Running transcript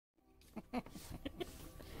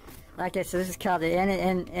Okay, so this is called the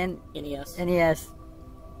NES. NES.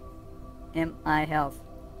 My Health.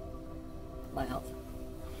 My Health.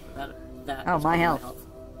 That Oh, is My called Health.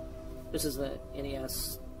 This is the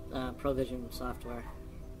NES ProVision software.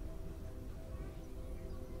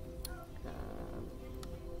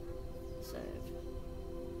 Save.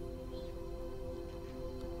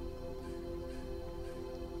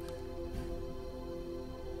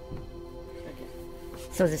 Okay.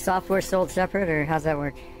 So is the software sold separate, or how's that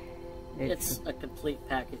work? It's a complete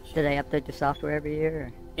package. Do they update the software every year?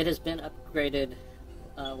 Or? It has been upgraded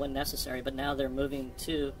when necessary, but now they're moving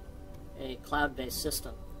to a cloud-based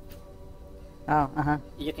system. Oh,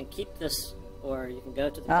 You can keep this, or you can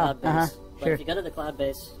go to the Oh, cloud base. But sure. if you go to the cloud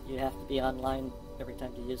base, you have to be online every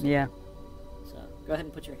time to use it. Yeah. So go ahead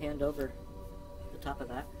and put your hand over the top of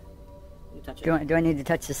that. You touch it. Do I need to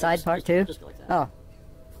touch the side part too? Just go like that. Oh.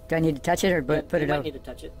 Do I need to touch it, or put you it might over? need to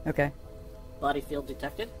touch it. Okay. Body field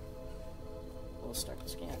detected. We'll start the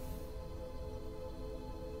scan.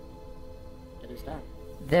 It is done.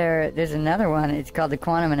 There's another one. It's called the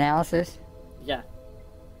quantum analysis. Yeah.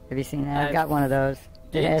 Have you seen that? I've got one of those.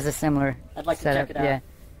 It has a similar I'd like to setup. check it out. Yeah.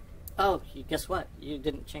 Oh, guess what? You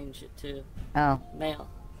didn't change it to Oh. male.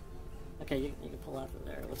 Okay, you can pull out of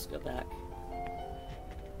there. Let's go back.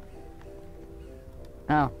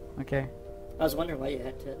 Oh. Okay. I was wondering why you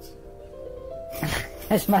had tits.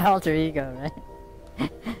 That's my alter ego,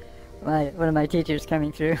 right? One of my teachers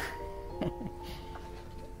coming through.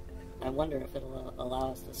 I wonder if it'll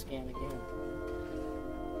allow us to scan again.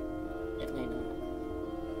 It may not.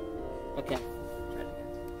 Okay, try it again.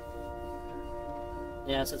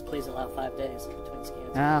 Yeah, it says please allow 5 days between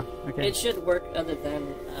scans. Oh, okay. It should work other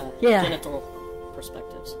than Yeah. genital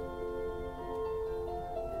perspectives.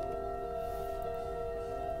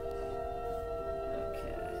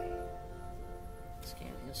 Okay.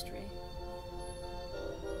 Scan history.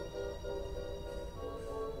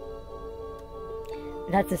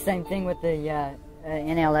 That's the same thing with the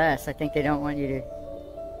NLS. I think they don't want you to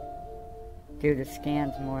do the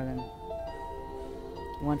scans more than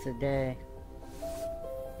once a day.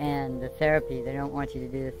 And the therapy, they don't want you to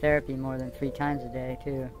do the therapy more than 3 times a day,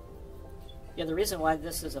 too. Yeah, the reason why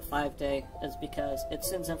this is a 5-day is because it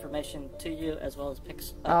sends information to you as well as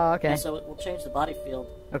picks up. Oh, okay. And so it will change the body field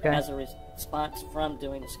as a response from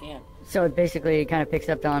doing the scan. So it basically kind of picks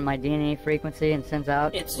up on my DNA frequency and sends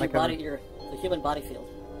out? It's like the human body field.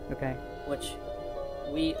 Okay. Which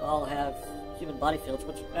we all have human body fields,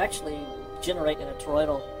 which actually generate in a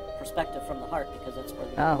toroidal perspective from the heart, because that's where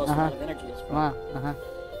the most amount of energy is from. Wow.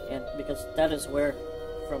 And because that is where,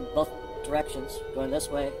 from both directions, going this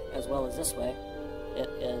way as well as this way, it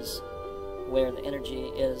is where the energy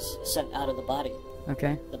is sent out of the body.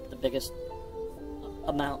 Okay. The biggest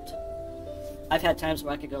amount. I've had times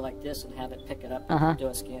where I could go like this and have it pick it up and do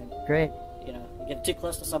a scan. Great. You know, you get too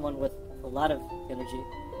close to someone with a lot of energy,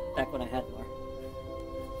 back when I had more.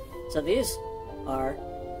 So these are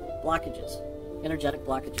blockages, energetic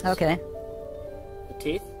blockages. Okay. The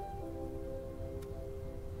teeth,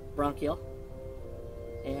 bronchial,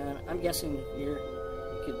 and I'm guessing you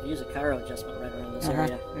could use a chiro adjustment right around this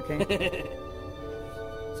area. Okay.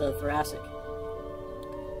 So thoracic.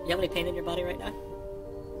 You have any pain in your body right now?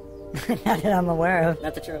 Not that I'm aware of.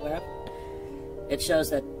 Not that you're aware of? It shows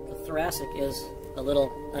that the thoracic is a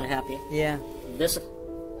little unhappy. Yeah. This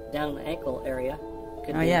down the ankle area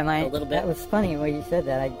could be yeah, a little bit. That was funny when you said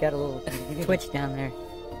that. I got a little twitch down there.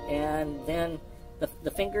 And then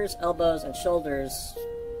the fingers, elbows, and shoulders,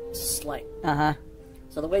 slight.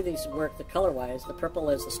 So the way these work, the color-wise, the purple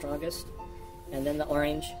is the strongest, and then the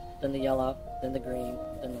orange, then the yellow, then the green,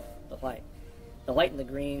 then the white. The white and the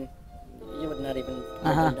green, you would not even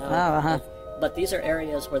really know. But these are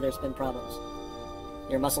areas where there's been problems.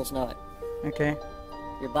 Your muscles know it. Okay.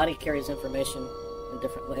 Your body carries information in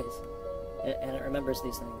different ways, and it remembers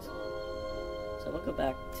these things. So we'll go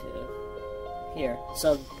back to here.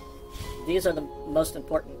 So these are the most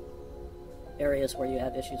important areas where you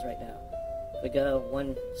have issues right now. If we go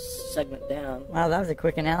one segment down. Wow, that was a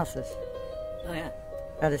quick analysis. Oh, yeah.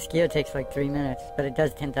 The Skio takes like 3 minutes, but it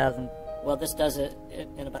does 10,000. Well, this does it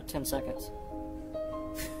in about 10 seconds.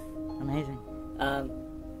 Amazing.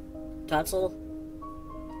 Tonsil.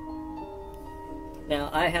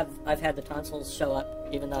 Now, I've had the tonsils show up,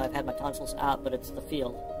 even though I've had my tonsils out, but it's the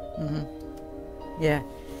field. Yeah.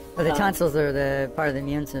 Well, the tonsils are the part of the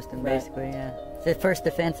immune system, Right. basically, yeah. It's the first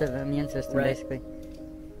defense of the immune system, Right. basically.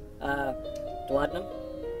 Duodenum.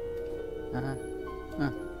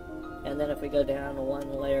 Huh. And then if we go down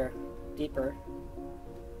one layer deeper,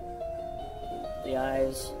 the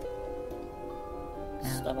eyes,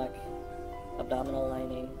 stomach, abdominal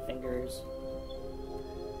lining, fingers, shoulders,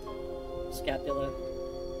 scapula,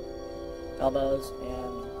 elbows,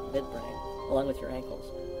 and midbrain, along with your ankles.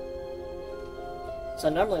 So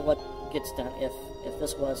normally what gets done, if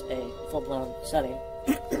this was a full-blown setting,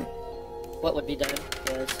 what would be done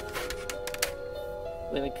is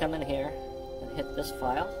we would come in here and hit this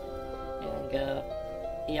file and go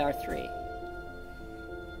ER3.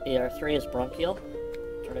 ER3 is bronchial.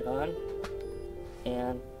 Turn it on,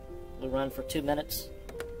 and we run for 2 minutes,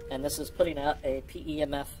 and this is putting out a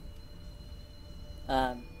PEMF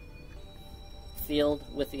field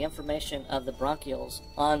with the information of the bronchioles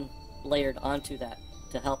layered onto that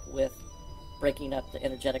to help with breaking up the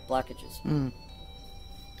energetic blockages. Mm.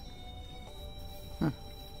 Huh.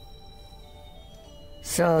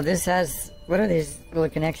 So this has, what are these little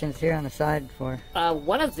connections here on the side for?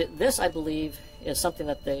 One of this, I believe, is something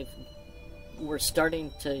that they were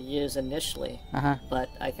starting to use initially, but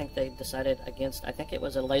I think they decided against. I think it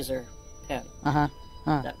was a laser pen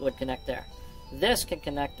that would connect there. This can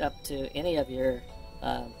connect up to any of your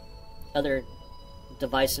other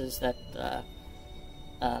devices that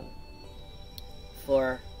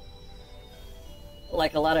for,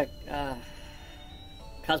 like a lot of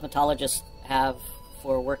cosmetologists have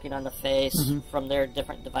for working on the face from their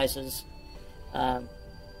different devices, and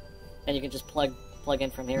you can just plug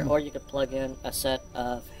in from here, or you could plug in a set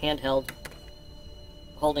of handheld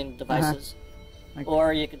holding devices,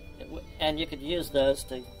 or you could use those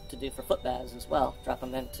to do for foot baths as well. Drop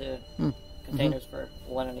them into containers for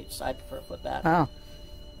one on each side for a foot bath.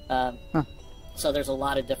 So there's a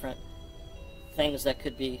lot of different things that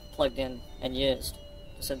could be plugged in and used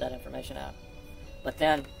to send that information out. But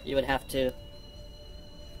then you would have to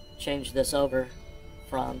change this over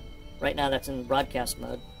from, right now that's in broadcast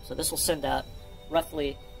mode, so this will send out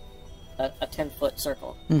roughly a 10-foot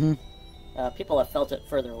circle. People have felt it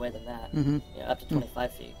further away than that, up to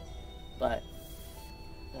 25 feet. But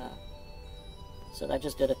so that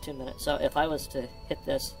just did a 2 minute. So if I was to hit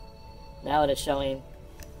this, now it is showing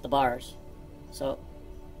the bars. So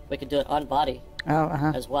we could do it on body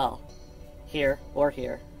as well, here or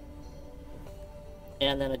here,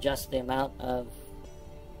 and then adjust the amount of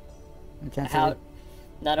intensity. How,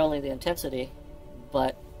 not only the intensity,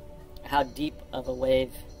 but how deep of a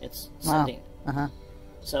wave it's sending.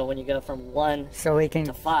 So when you go from 1 so we can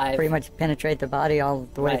to 5, pretty much penetrate the body all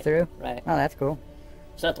the way through. Right. Oh, that's cool.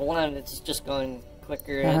 So at the 1, it's just going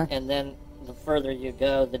quicker, and then the further you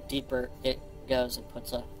go, the deeper it goes and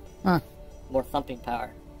puts a more thumping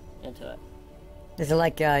power into it. Is it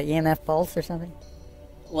like EMF pulse or something?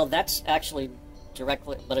 Well, that's actually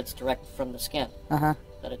directly, but it's direct from the skin.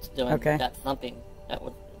 That it's doing that thumping. That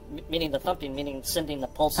would, meaning the thumping, meaning sending the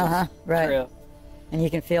pulses through. And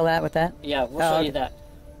you can feel that with that? Yeah, we'll show you that.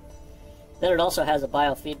 Then it also has a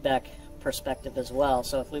biofeedback perspective as well.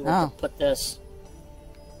 So if we were to put this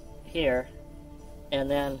here,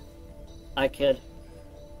 and then I could,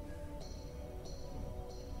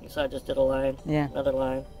 so I just did a line, another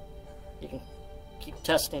line. You can keep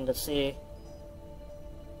testing to see,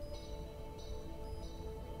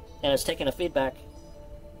 and it's taking a feedback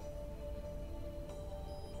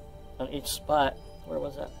on each spot. Where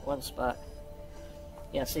was that one spot?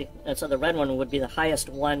 Yeah, see, and so the red one would be the highest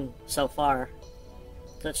one so far.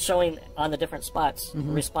 So it's showing on the different spots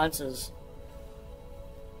responses,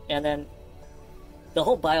 and then the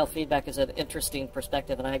whole biofeedback is an interesting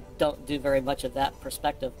perspective, and I don't do very much of that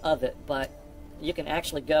perspective of it, but you can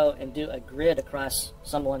actually go and do a grid across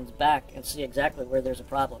someone's back and see exactly where there's a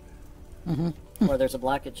problem, where there's a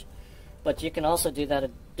blockage. But you can also do that a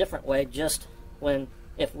different way, just when,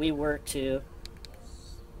 if we were to,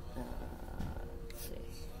 let's see,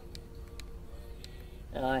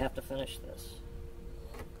 I have to finish this.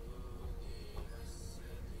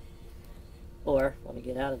 Or, let me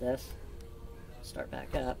get out of this, start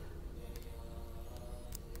back up.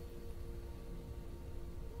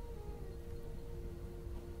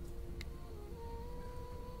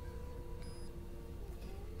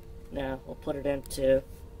 Now, we'll put it into,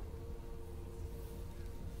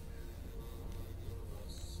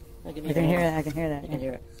 I can hear that. I can hear that. You can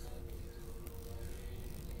hear it.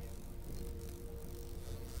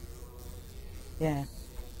 Yeah.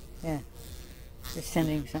 Yeah. Just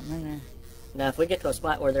sending something in there. Now, if we get to a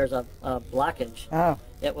spot where there's a blockage,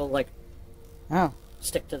 it will, like,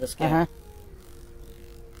 stick to the skin. A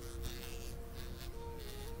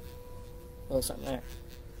little something there.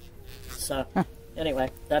 So,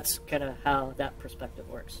 anyway, that's kind of how that perspective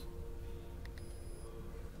works.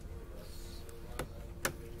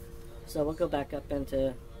 So we'll go back up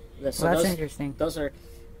into this. So well, that's interesting. Those are,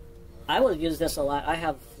 I will use this a lot. I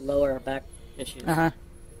have lower back issues.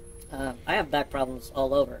 I have back problems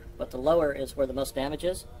all over, but the lower is where the most damage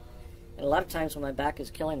is. And a lot of times when my back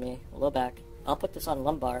is killing me, low back, I'll put this on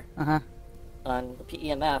lumbar, on the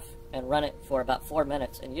PEMF, and run it for about 4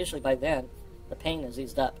 minutes. And usually by then, the pain is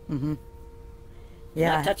eased up. Mm-hmm.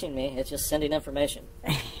 Yeah. Not touching me, it's just sending information.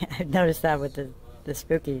 I've noticed that with the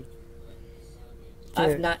spooky.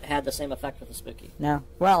 I've not had the same effect with the spooky. No.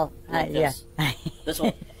 Well, yeah. This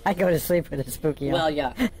one. I go to sleep with the spooky on. Well,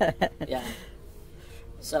 yeah. Yeah.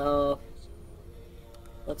 So,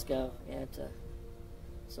 let's go.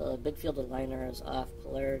 So, the big field aligner is off.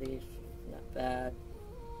 Polarity, not bad.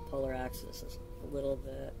 Polar axis is a little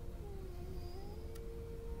bit.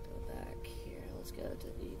 Go back here. Let's go to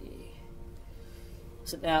ED.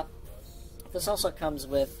 So now, this also comes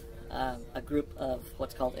with a group of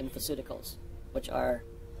what's called infoceuticals, which are,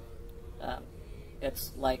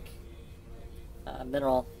 it's like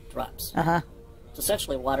mineral drops. It's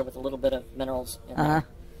essentially water with a little bit of minerals in there,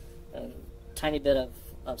 and tiny bit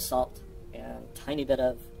of salt, and tiny bit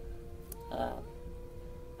of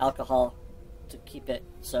alcohol to keep it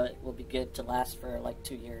so it will be good to last for like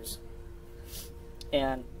 2 years.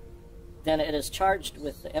 And then it is charged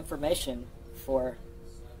with the information for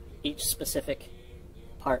each specific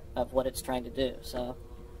part of what it's trying to do. So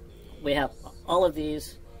we have all of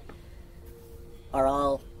these are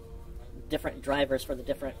all different drivers for the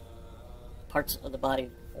different parts of the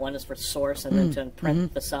body. One is for source, and then to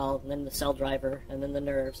imprint the cell, and then the cell driver, and then the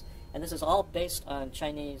nerves. And this is all based on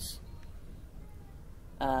Chinese,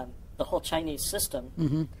 the whole Chinese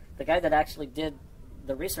system. The guy that actually did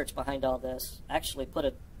the research behind all this actually put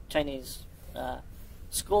a Chinese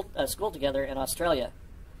school together in Australia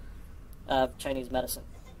of Chinese medicine.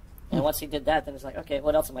 And once he did that, then it's like, okay,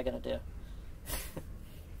 what else am I going to do?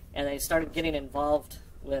 And they started getting involved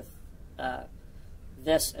with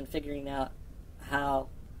this and figuring out how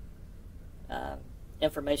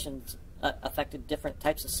information affected different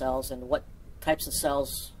types of cells and what types of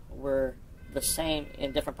cells were the same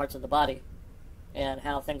in different parts of the body and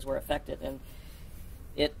how things were affected. And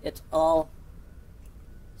it all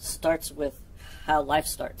starts with how life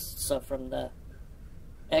starts. So from the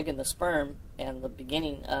egg and the sperm and the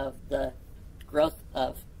beginning of the growth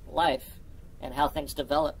of life and how things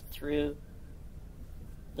develop through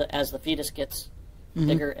as the fetus gets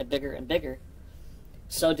bigger and bigger and bigger,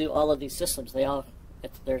 so do all of these systems. They all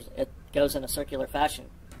it goes in a circular fashion.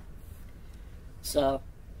 So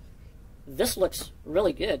this looks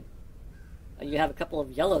really good. You have a couple of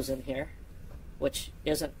yellows in here, which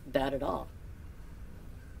isn't bad at all,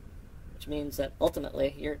 which means that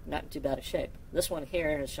ultimately you're not in too bad a shape. This one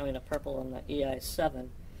here is showing a purple on the EI7,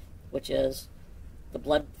 which is the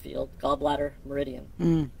blood field, gallbladder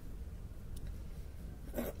meridian.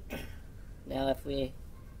 Now if we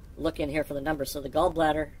look in here for the numbers, so the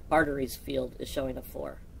gallbladder arteries field is showing a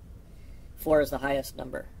 4. 4 is the highest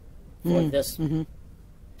number for this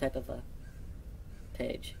type of a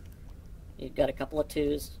page. You've got a couple of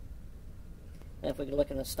 2s. And if we can look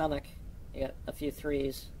in the stomach, you got a few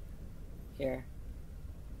 3s here,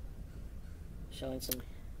 showing some.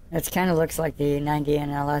 It kind of looks like the 90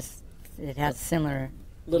 NLS. It has similar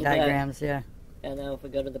diagrams, bit. Yeah. And then if we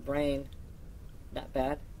go to the brain, not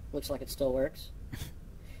bad. Looks like it still works.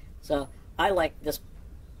 So I like this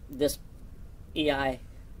EI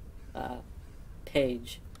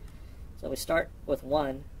page. So we start with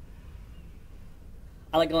 1.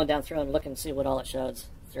 I like going down through and look and see what all it shows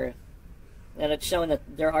through. And it's showing that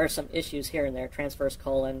there are some issues here and there. Transverse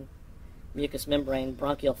colon, mucous membrane,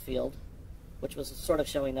 bronchial field, which was sort of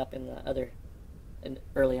showing up in the other,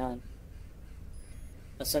 early on.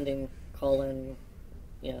 Ascending colon,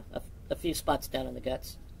 a few spots down in the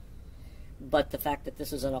guts. But the fact that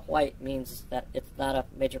this is in a white means that it's not a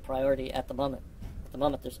major priority at the moment. At the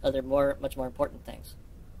moment, there's other much more important things.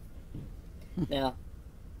 Now,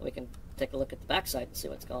 we can take a look at the backside and see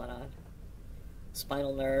what's going on.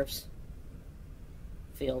 Spinal nerves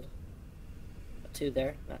field, a 2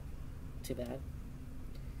 there, not too bad.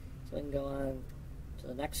 So we can go on to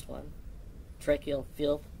the next one. Tracheal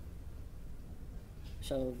field,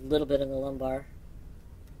 showing a little bit in the lumbar.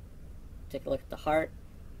 Take a look at the heart.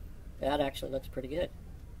 That actually looks pretty good.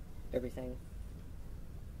 Everything.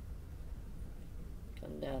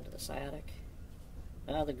 Come down to the sciatic.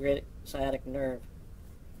 Now the great sciatic nerve.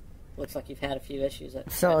 Looks like you've had a few issues at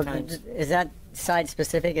times. Is that side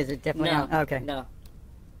specific? Is it definitely no? Okay. No.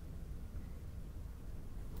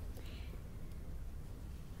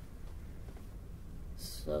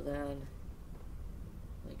 So then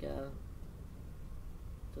we go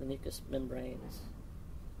to the mucous membranes,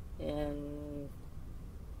 and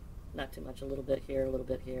not too much, a little bit here, a little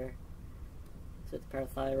bit here. So the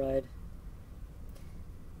parathyroid.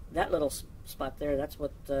 that little spot there, that's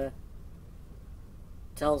what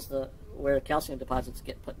tells where calcium deposits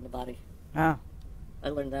get put in the body. Oh. I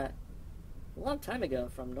learned that a long time ago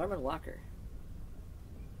from Norman Walker.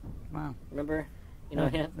 Wow. Remember? You know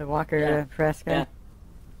him? The Walker press guy? Yeah.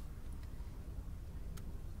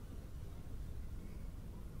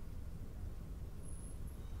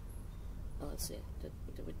 Oh, let's see. Did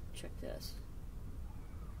we check this?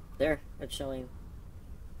 There, it's showing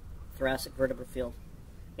thoracic vertebra field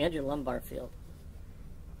and your lumbar field.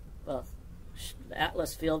 Both. The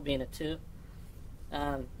Atlas field being a 2.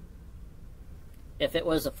 If it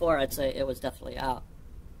was a 4, I'd say it was definitely out.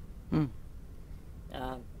 Hmm.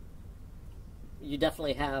 You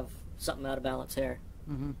definitely have something out of balance here.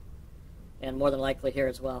 Mm-hmm. And more than likely here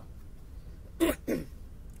as well.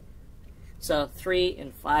 So 3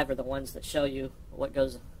 and 5 are the ones that show you what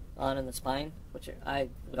goes on in the spine, which I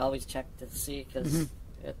would always check to see because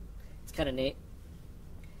it's kind of neat.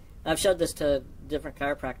 I've showed this to different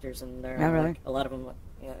chiropractors, and there are really? a lot of them.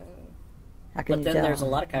 How can But you then tell? there's a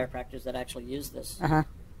lot of chiropractors that actually use this. Uh-huh.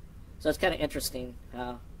 So it's kind of interesting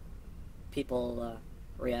how people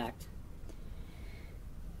react.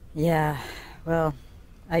 Yeah, well,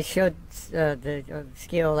 I showed the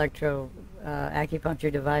scale electro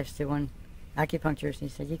acupuncture device to one acupuncturist, and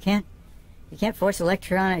he said, you can't force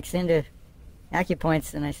electronics into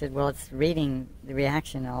acupoints. And I said, well, it's reading the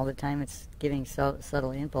reaction all the time. It's giving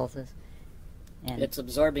subtle impulses. And It's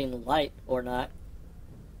absorbing light or not,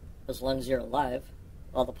 as long as you're alive,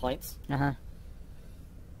 all the points. Uh-huh.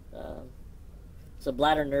 So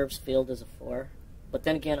bladder nerves field is a 4. But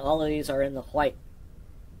then again, all of these are in the white.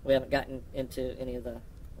 We haven't gotten into any of the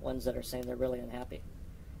ones that are saying they're really unhappy.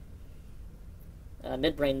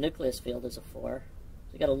 Midbrain nucleus field is a 4.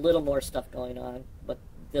 So you got a little more stuff going on, but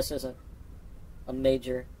this isn't a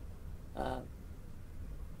major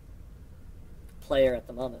player at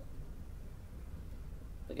the moment.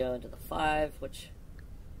 We go into the 5, which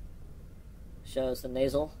shows the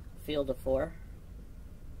nasal field of 4.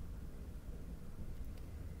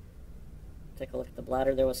 Take a look at the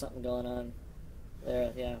bladder. There was something going on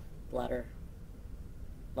there. Yeah, bladder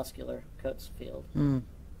muscular Coates field. Mm.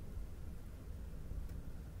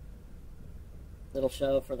 Little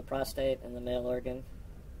show for the prostate and the male organ.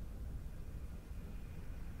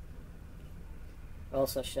 It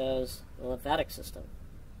also shows the lymphatic system.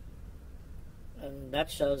 And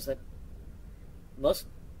that shows that most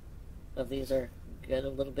of these are good a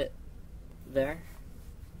little bit there.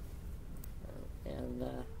 And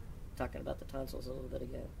talking about the tonsils a little bit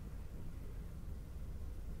again.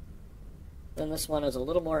 Then this one is a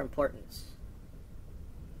little more importance,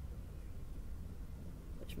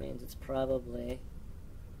 which means it's probably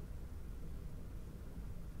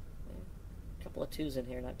a couple of 2s in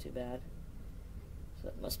here, not too bad. So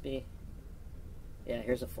it must be, yeah,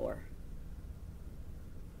 here's a 4.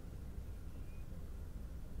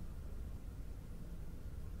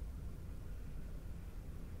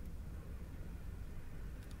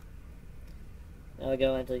 Now we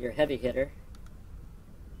go into your heavy hitter,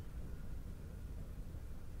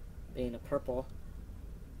 being a purple.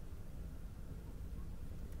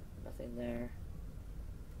 Nothing there.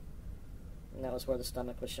 And that was where the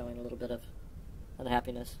stomach was showing a little bit of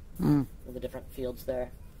unhappiness in the different fields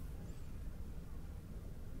there.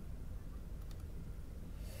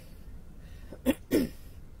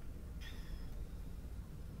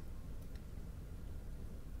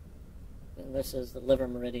 And this is the liver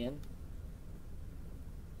meridian.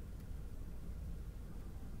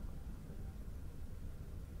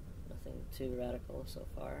 Nothing too radical so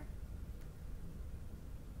far.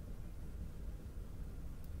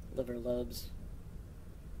 Liver lobes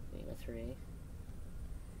being a 3.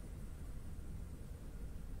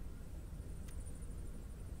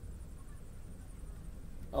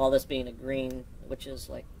 All this being a green, which is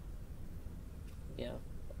like, you know,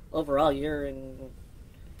 overall you're in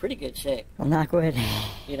pretty good shape. Well, knock wood.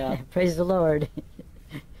 You know, Praise the Lord.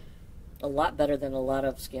 a lot better than a lot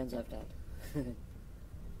of scans I've done.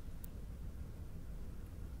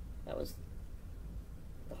 That was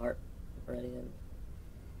the heart meridian.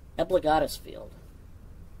 Epiglottis field.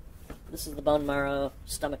 This is the bone marrow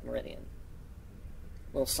stomach meridian.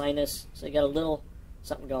 Little sinus, so you got a little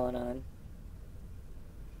something going on.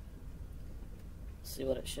 See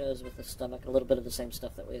what it shows with the stomach. A little bit of the same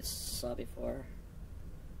stuff that we saw before.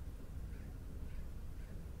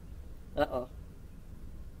 Uh-oh.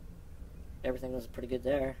 Everything was pretty good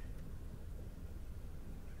there.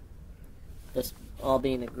 This all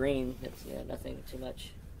being a green, it's nothing too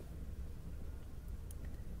much.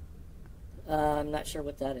 I'm not sure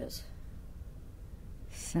what that is.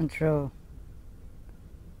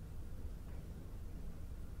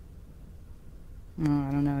 I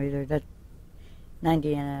don't know either. That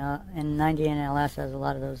 90 and 90 NLS has a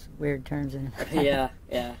lot of those weird terms in it. Yeah,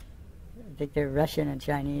 yeah. I think they're Russian and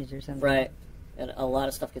Chinese or something. Right, and a lot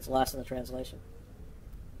of stuff gets lost in the translation.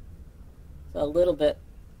 So a little bit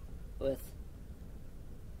with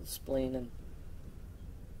the spleen and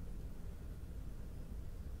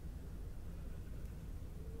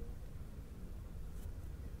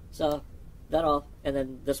so that all, and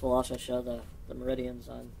then this will also show the meridians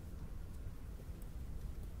on.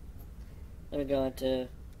 Let me go into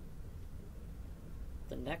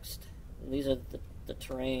the next. And these are the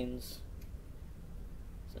terrains.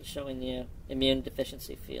 So showing the immune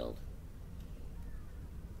deficiency field.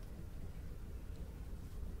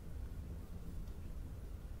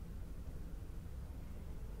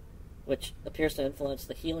 Which appears to influence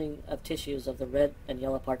the healing of tissues of the red and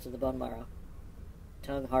yellow parts of the bone marrow,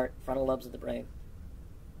 tongue, heart, frontal lobes of the brain.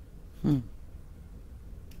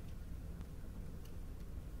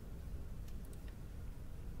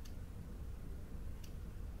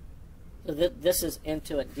 So this is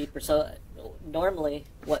into it deeper. So normally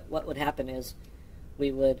what would happen is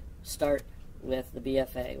we would start with the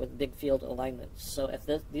BFA, with big field alignments. So if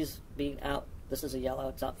these being out, this is a yellow,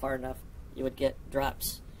 it's out far enough, you would get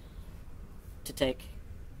drops to take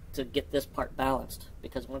to get this part balanced.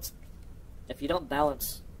 Because if you don't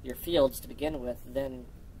balance your fields to begin with, then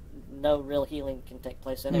no real healing can take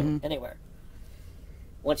place anywhere.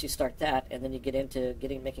 Once you start that, and then you get into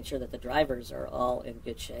making sure that the drivers are all in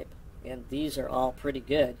good shape, and these are all pretty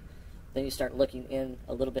good, then you start looking in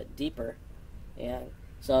a little bit deeper. And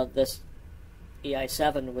so this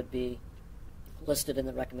EI7 would be listed in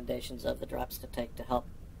the recommendations of the drops to take to help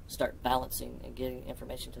start balancing and getting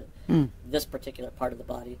information to this particular part of the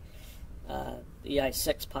body. The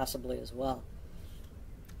EI6 possibly as well.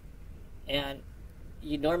 And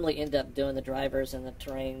you normally end up doing the drivers and the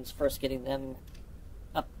terrains, first getting them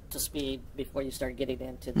up to speed before you start getting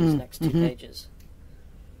into these next two pages.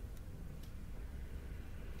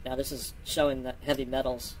 Now this is showing that heavy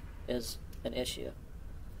metals is an issue,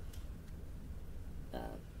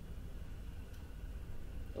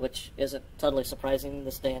 which isn't totally surprising in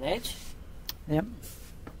this day and age. Yep.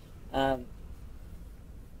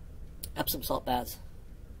 Epsom salt baths.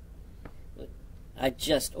 I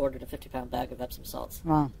just ordered a 50-pound bag of Epsom salts.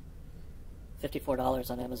 Wow. $54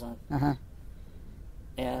 on Amazon. Uh-huh.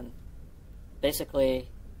 And basically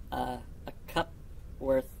a cup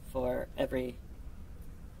worth for every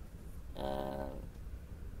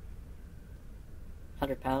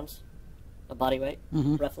 100 pounds of body weight,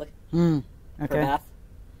 roughly, Okay. per bath,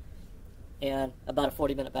 and about a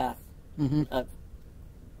 40-minute bath.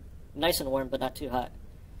 Nice and warm, but not too hot.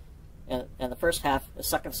 And the first half is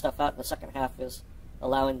sucking stuff out, and the second half is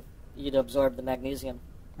allowing you to absorb the magnesium.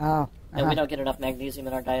 Oh. And we don't get enough magnesium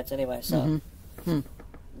in our diets anyway, so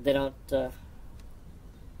they don't. So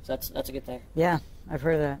that's a good thing. Yeah, I've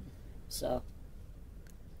heard of that. So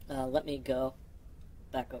let me go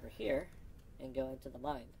back over here and go into the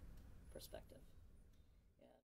mind perspective.